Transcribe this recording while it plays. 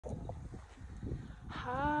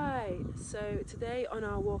Hi, so today on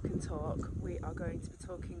our walk and talk we are going to be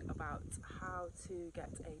talking about how to get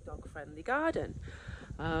a dog-friendly garden.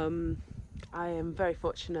 I am very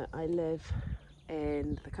fortunate. I live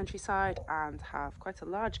in the countryside and have quite a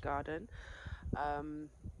large garden, yeah,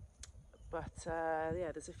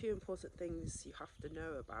 there's a few important things you have to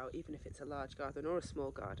know about, even if it's a large garden or a small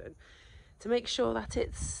garden, to make sure that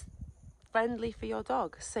it's friendly for your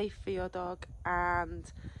dog, safe for your dog,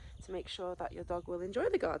 and to make sure that your dog will enjoy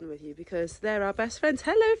the garden with you, because they're our best friends.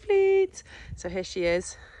 Hello, Fleet. So here she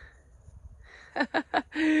is.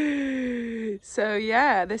 So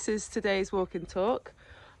yeah, this is today's walk and talk.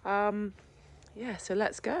 Yeah, so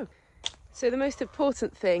let's go. So the most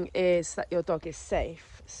important thing is that your dog is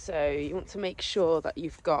safe. So you want to make sure that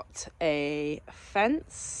you've got a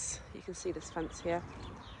fence. You can see this fence here.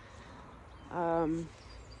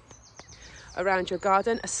 Around your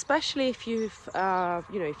garden, especially if you've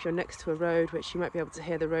if you're next to a road, which you might be able to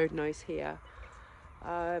hear the road noise here.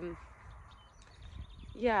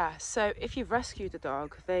 Yeah, so if you've rescued a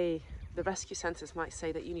dog, the rescue centres might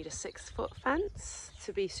say that you need a 6-foot fence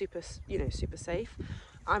to be super safe.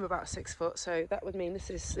 I'm about 6 foot, so that would mean this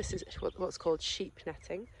is what's called sheep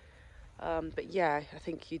netting. But yeah, I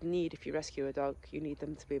think you'd need, if you rescue a dog, you need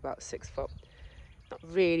them to be about 6 foot. Not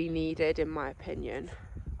really needed in my opinion,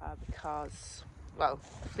 because, well,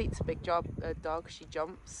 Fleet's a big dog. She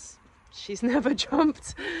jumps. She's never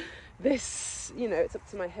jumped this, it's up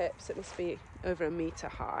to my hips. It must be over 1 metre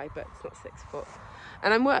high, but it's not 6 foot.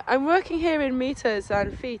 And I'm working here in metres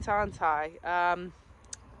and feet, aren't I?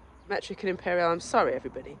 Metric and imperial. I'm sorry,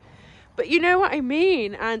 everybody, but you know what I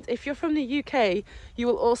mean. And if you're from the UK, you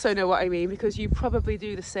will also know what I mean, because you probably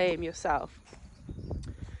do the same yourself.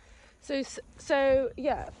 So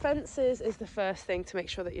yeah, fences is the first thing to make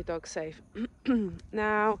sure that your dog's safe.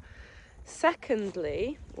 Now,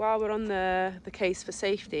 secondly, while we're on the case for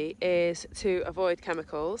safety, is to avoid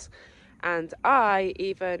chemicals. And I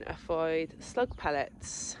even avoid slug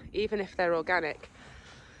pellets, even if they're organic.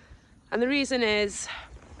 And the reason is,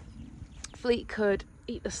 Fleet could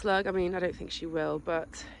eat the slug. I mean, I don't think she will,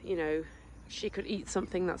 but she could eat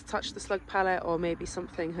something that's touched the slug pellet, or maybe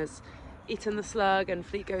something has eaten the slug and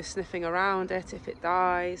Fleet goes sniffing around it if it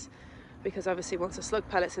dies, because obviously once a slug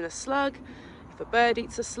pellet's in a slug, if a bird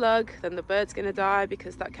eats a slug, then the bird's going to die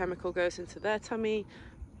because that chemical goes into their tummy.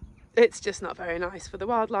 It's just not very nice for the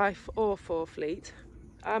wildlife or for Fleet.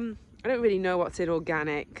 I don't really know what's in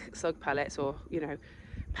organic slug pellets or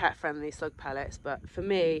pet friendly slug pellets, but for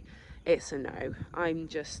me it's a no. I'm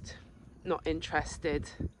just not interested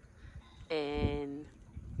in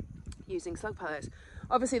using slug pellets.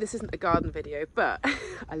 Obviously this isn't a garden video, but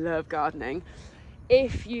I love gardening.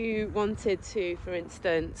 If you wanted to, for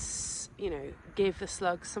instance, give the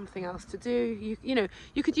slugs something else to do,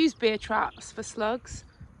 you could use beer traps for slugs.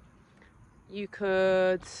 You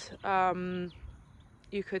could, well,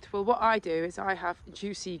 what I do is I have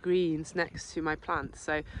juicy greens next to my plants,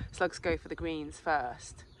 so slugs go for the greens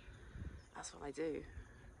first. That's what I do.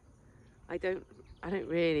 I don't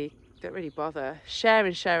really bother. Share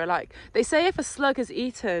and share alike. They say if a slug has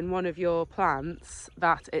eaten one of your plants,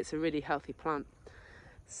 that it's a really healthy plant.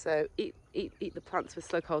 So eat the plants with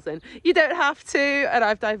slug holes in. You don't have to, and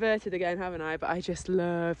I've diverted again, haven't I? But I just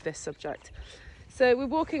love this subject. So we're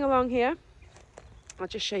walking along here. I'll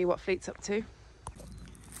just show you what Fleet's up to.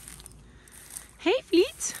 Hey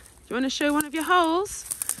Fleet, do you want to show one of your holes?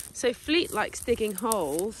 So Fleet likes digging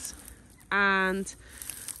holes, and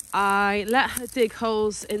I let her dig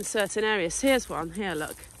holes in certain areas. Here's one. Here,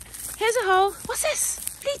 look. Here's a hole. What's this?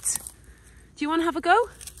 Fleet, do you want to have a go?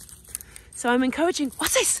 So I'm encouraging.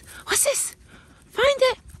 What's this? What's this? Find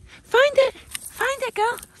it. Find it. Find it,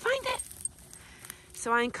 girl. Find it.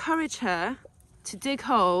 So I encourage her to dig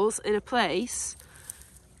holes in a place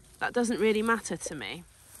that doesn't really matter to me.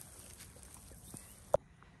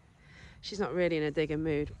 She's not really in a digging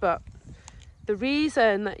mood, but the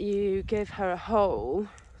reason that you give her a hole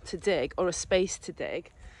to dig, or a space to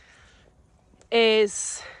dig,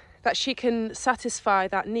 is that she can satisfy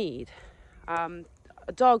that need.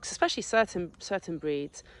 Dogs, especially certain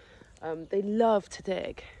breeds, they love to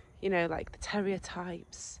dig, like the terrier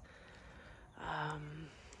types,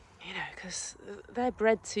 because they're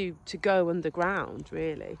bred to go underground,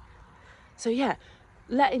 really. So yeah,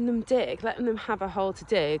 letting them dig, letting them have a hole to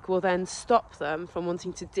dig, will then stop them from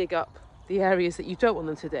wanting to dig up the areas that you don't want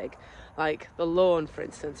them to dig, like the lawn, for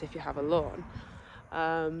instance, if you have a lawn.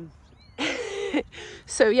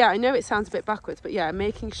 So yeah, I know it sounds a bit backwards, but yeah,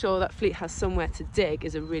 making sure that Fleet has somewhere to dig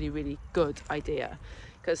is a really, really good idea,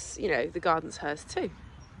 because the garden's hers too.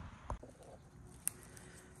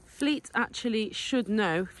 Fleet actually should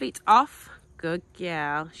know. Fleet, off, Good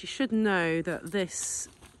girl. She should know that this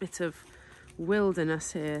bit of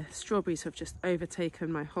wilderness here, strawberries have just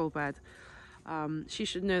overtaken my whole bed. She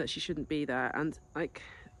should know that she shouldn't be there. And like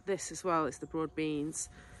this as well, it's the broad beans.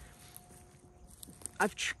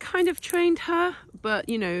 I've kind of trained her, but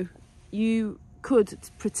you know, you could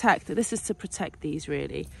protect, this is to protect these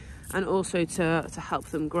really, and also to help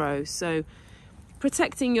them grow. So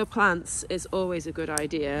protecting your plants is always a good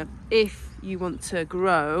idea if you want to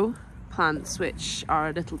grow plants which are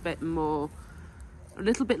a little bit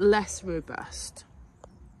less robust.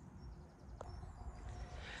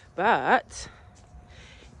 But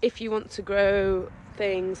if you want to grow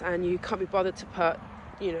things and you can't be bothered to put,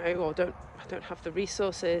 you know, or don't have the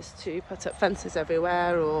resources to put up fences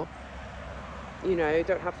everywhere, or you know,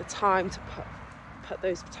 don't have the time to put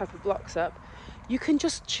those type of blocks up, you can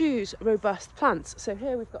just choose robust plants. So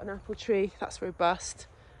here we've got an apple tree that's robust.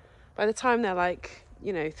 By the time they're like,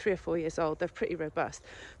 you know, 3 or 4 years old, they're pretty robust.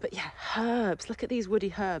 But yeah, herbs, look at these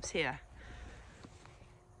woody herbs here.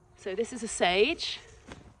 So this is a sage,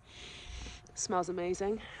 smells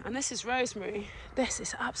amazing. And this is rosemary. This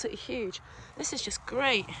is absolutely huge. This is just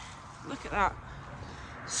great. Look at that.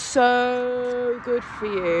 So good for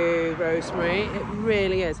you, rosemary. It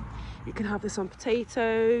really is. You can have this on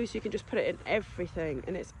potatoes, you can just put it in everything,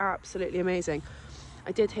 and it's absolutely amazing.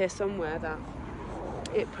 I did hear somewhere that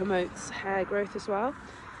it promotes hair growth as well.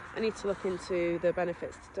 I need to look into the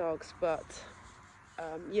benefits to dogs, but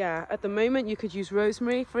yeah, at the moment you could use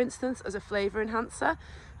rosemary, for instance, as a flavour enhancer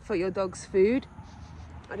for your dog's food.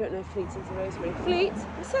 I don't know if Fleet's into rosemary. Fleet,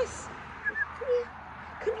 what's this? Come here,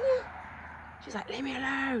 come here. She's like, leave me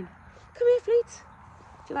alone. Come here, Fleet.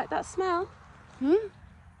 Do you like that smell?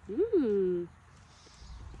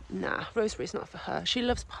 Nah, rosemary's not for her. She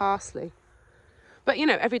loves parsley. But you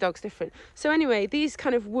know, every dog's different. So anyway, these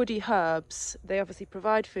kind of woody herbs, they obviously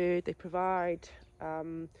provide food, they provide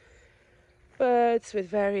birds with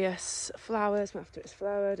various flowers after it's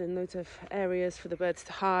flowered, and loads of areas for the birds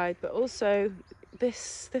to hide. But also,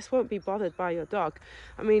 this won't be bothered by your dog.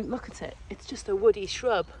 I mean, look at it. It's just a woody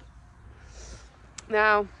shrub.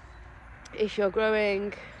 Now, if you're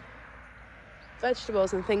growing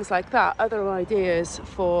vegetables and things like that, other ideas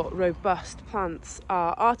for robust plants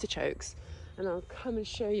are artichokes. And I'll come and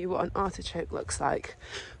show you what an artichoke looks like,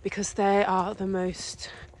 because they are the most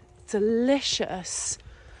delicious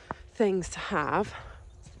things to have.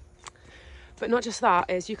 But not just that,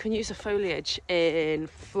 is you can use the foliage in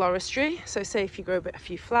floristry. So say if you grow a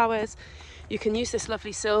few flowers, you can use this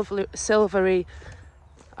lovely silvery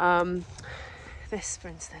this, for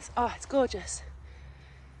instance. Oh, it's gorgeous.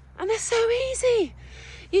 And they're so easy.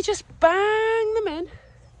 You just bang them in.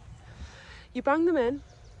 You bang them in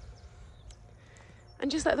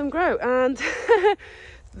and just let them grow. And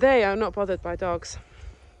they are not bothered by dogs.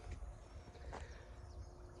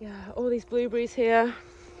 Yeah, all these blueberries here.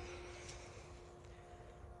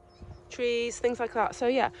 Trees, things like that. So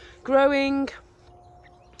yeah, growing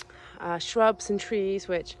shrubs and trees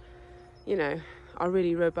which, you know, are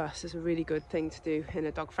really robust is a really good thing to do in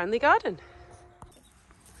a dog-friendly garden.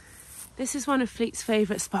 This is one of Fleet's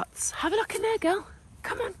favourite spots. Have a look in there, girl.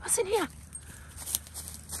 Come on, what's in here?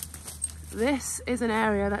 This is an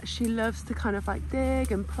area that she loves to kind of like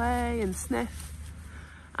dig and play and sniff.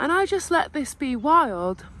 And I just let this be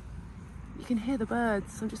wild. You can hear the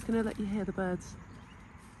birds. I'm just going to let you hear the birds.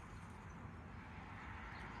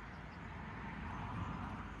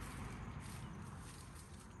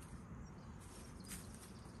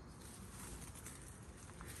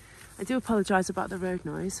 I do apologise about the road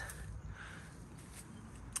noise.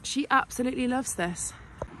 She absolutely loves this.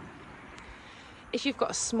 If you've got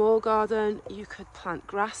a small garden, you could plant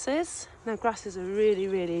grasses. Now, grasses are really,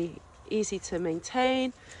 really easy to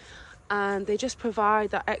maintain, and they just provide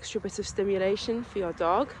that extra bit of stimulation for your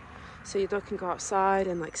dog. So your dog can go outside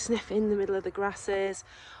and like sniff in the middle of the grasses,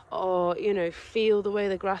 or, you know, feel the way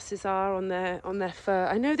the grasses are on their fur.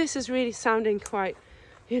 I know this is really sounding quite,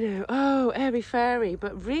 you know, oh, airy fairy,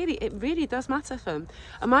 but really, it really does matter for them.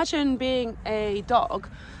 Imagine being a dog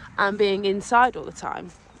and being inside all the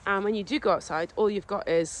time. And when you do go outside, all you've got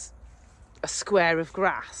is a square of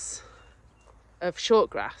grass, of short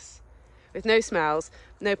grass, with no smells,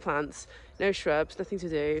 no plants, no shrubs, nothing to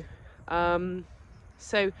do.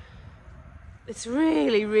 So it's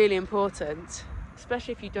really, really important,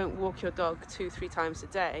 especially if you don't walk your dog 2-3 times a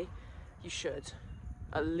day. You should,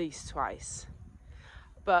 at least twice.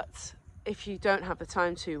 But if you don't have the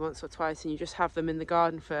time to once or twice, and you just have them in the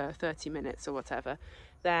garden for 30 minutes or whatever,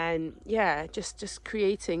 then yeah, just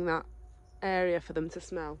creating that area for them to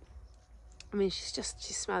smell. I mean, she's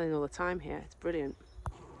smelling all the time here. It's brilliant.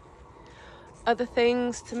 Other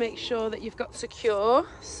things to make sure that you've got secure,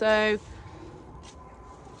 so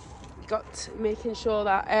making sure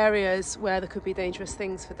that areas where there could be dangerous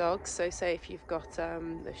things for dogs, so say if you've got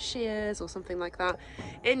the shears or something like that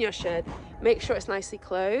in your shed, make sure it's nicely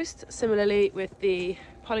closed. Similarly with the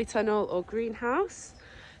polytunnel or greenhouse,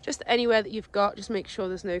 just anywhere that you've got, just make sure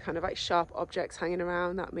there's no kind of like sharp objects hanging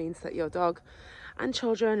around. That means that your dog and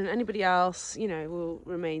children and anybody else, you know, will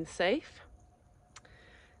remain safe.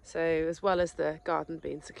 So as well as the garden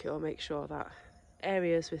being secure, make sure that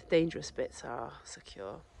areas with dangerous bits are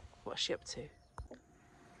secure. What's she up to?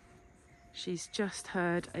 She's just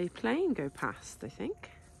heard a plane go past, I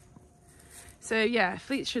think. So yeah,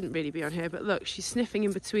 Fleet shouldn't really be on here, but look, she's sniffing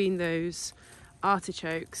in between those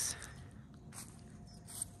artichokes.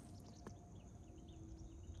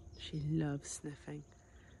 She loves sniffing.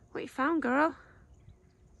 What you found, girl?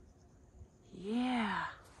 Yeah.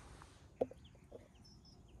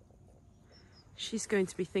 She's going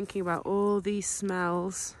to be thinking about all these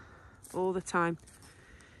smells all the time.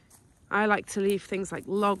 I like to leave things like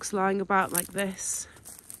logs lying about like this.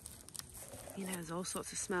 You know, there's all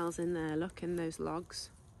sorts of smells in there. Look, in those logs.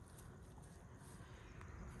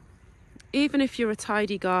 Even if you're a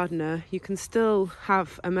tidy gardener, you can still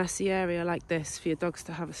have a messy area like this for your dogs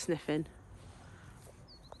to have a sniff in.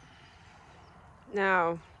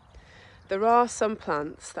 Now, there are some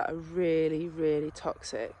plants that are really, really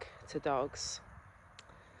toxic to dogs.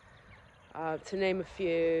 To name a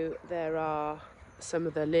few, there are some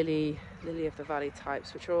of the lily of the valley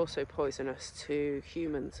types, which are also poisonous to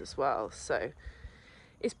humans as well. So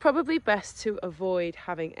it's probably best to avoid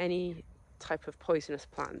having any type of poisonous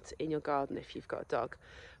plant in your garden if you've got a dog.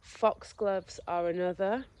 Foxgloves are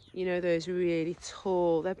another. You know, those really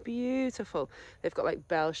tall, they're beautiful. They've got like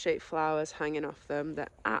bell-shaped flowers hanging off them. They're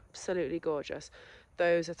absolutely gorgeous.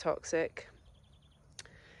 Those are toxic.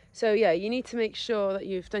 So yeah, you need to make sure that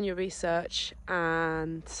you've done your research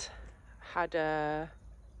and had a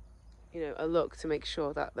look to make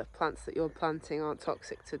sure that the plants that you're planting aren't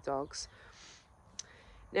toxic to dogs.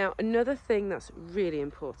 Now, another thing that's really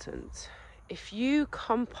important, if you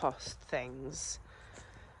compost things,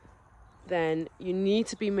 then you need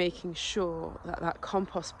to be making sure that that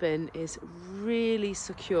compost bin is really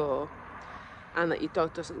secure and that your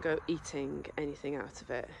dog doesn't go eating anything out of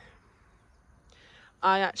it.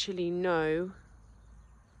 I actually know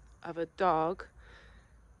of a dog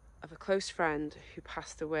of a close friend who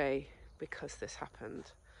passed away because this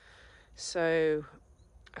happened. So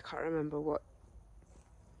I can't remember what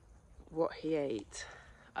he ate.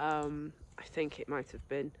 I think it might have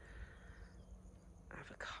been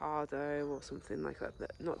avocado or something like that.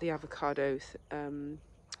 Not the avocado,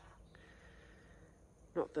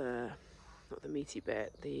 not the meaty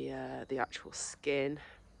bit, the actual skin.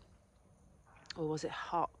 Or was it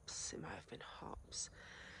hops? It might have been hops.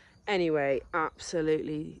 Anyway,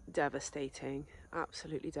 absolutely devastating,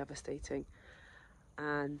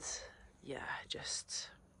 and yeah, just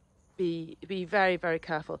be very, very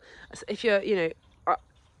careful. If you're,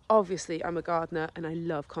 obviously I'm a gardener and I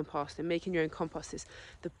love composting. Making your own compost is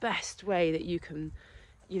the best way that you can,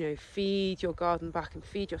 feed your garden back and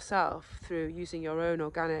feed yourself through using your own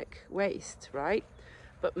organic waste, right?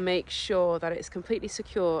 But make sure that it's completely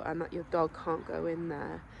secure and that your dog can't go in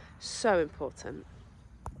there. So important.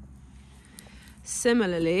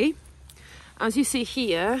 Similarly, as you see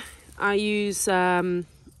here, I use, so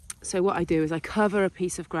what I do is I cover a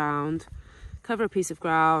piece of ground. I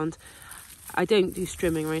don't do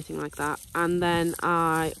strimming or anything like that. And then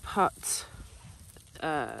I put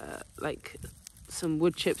like some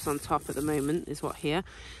wood chips on top at the moment is what here.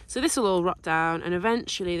 So this will all rot down and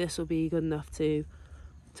eventually this will be good enough to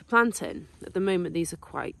plant in. At the moment these are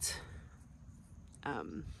quite,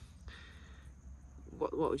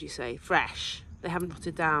 what would you say, fresh. They haven't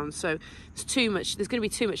rotted down, so it's too much. There's going to be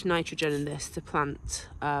too much nitrogen in this to plant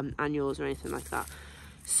annuals or anything like that.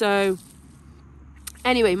 So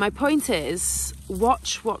anyway, my point is,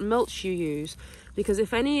 watch what mulch you use, because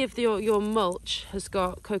if any of your mulch has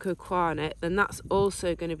got cocoa coir in it, then that's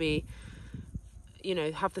also going to be,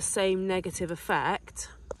 have the same negative effect.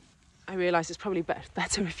 I realise it's probably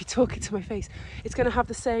better if you're talking to my face. It's going to have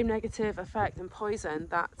the same negative effect and poison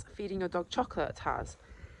that feeding your dog chocolate has.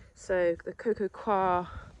 So the cocoa coir,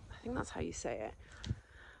 I think that's how you say it,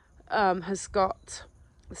 has got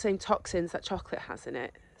the same toxins that chocolate has in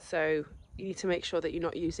it. So you need to make sure that you're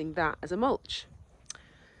not using that as a mulch.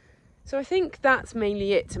 So I think that's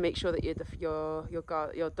mainly it, to make sure that your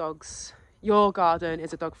garden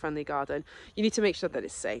is a dog-friendly garden. You need to make sure that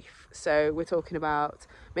it's safe. So we're talking about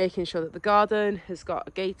making sure that the garden has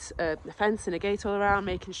got a fence and a gate all around,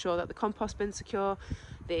 making sure that the compost bin's secure,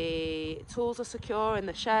 the tools are secure in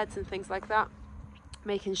the sheds and things like that.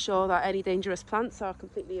 Making sure that any dangerous plants are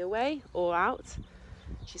completely away or out.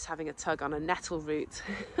 She's having a tug on a nettle root.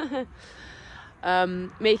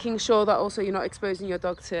 Making sure that also you're not exposing your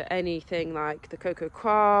dog to anything like the cocoa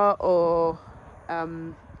coir or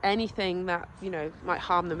anything that, you know, might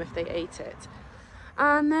harm them if they ate it.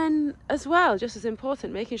 And then as well, just as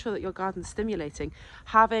important, making sure that your garden's stimulating,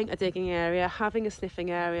 having a digging area, having a sniffing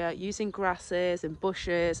area, using grasses and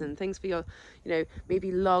bushes and things for your, you know,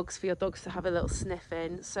 maybe logs for your dogs to have a little sniff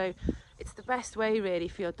in. So it's the best way really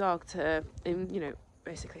for your dog to, you know,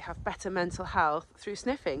 basically have better mental health through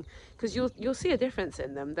sniffing, because you'll see a difference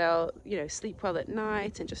in them. They'll, you know, sleep well at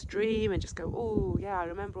night and just dream and just go, oh yeah, I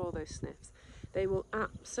remember all those sniffs. They will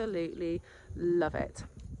absolutely love it.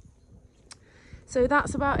 So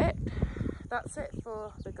that's about it. That's it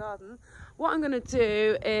for the garden. What I'm going to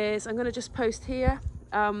do is I'm going to just post here.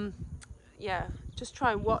 Yeah, just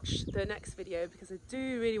try and watch the next video, because I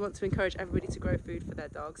do really want to encourage everybody to grow food for their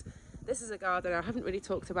dogs. This is a garden. I haven't really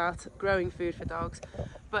talked about growing food for dogs,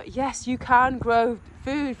 but yes, you can grow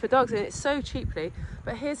food for dogs, and it's so cheaply.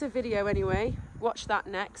 But here's a video anyway. Watch that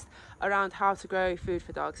next, around how to grow food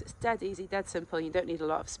for dogs. It's dead easy, dead simple. You don't need a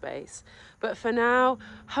lot of space. But for now,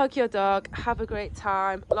 hug your dog. Have a great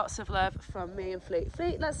time. Lots of love from me and Fleet.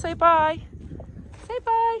 Fleet, let's say bye. Say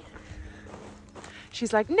bye.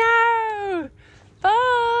 She's like, no,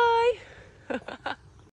 bye.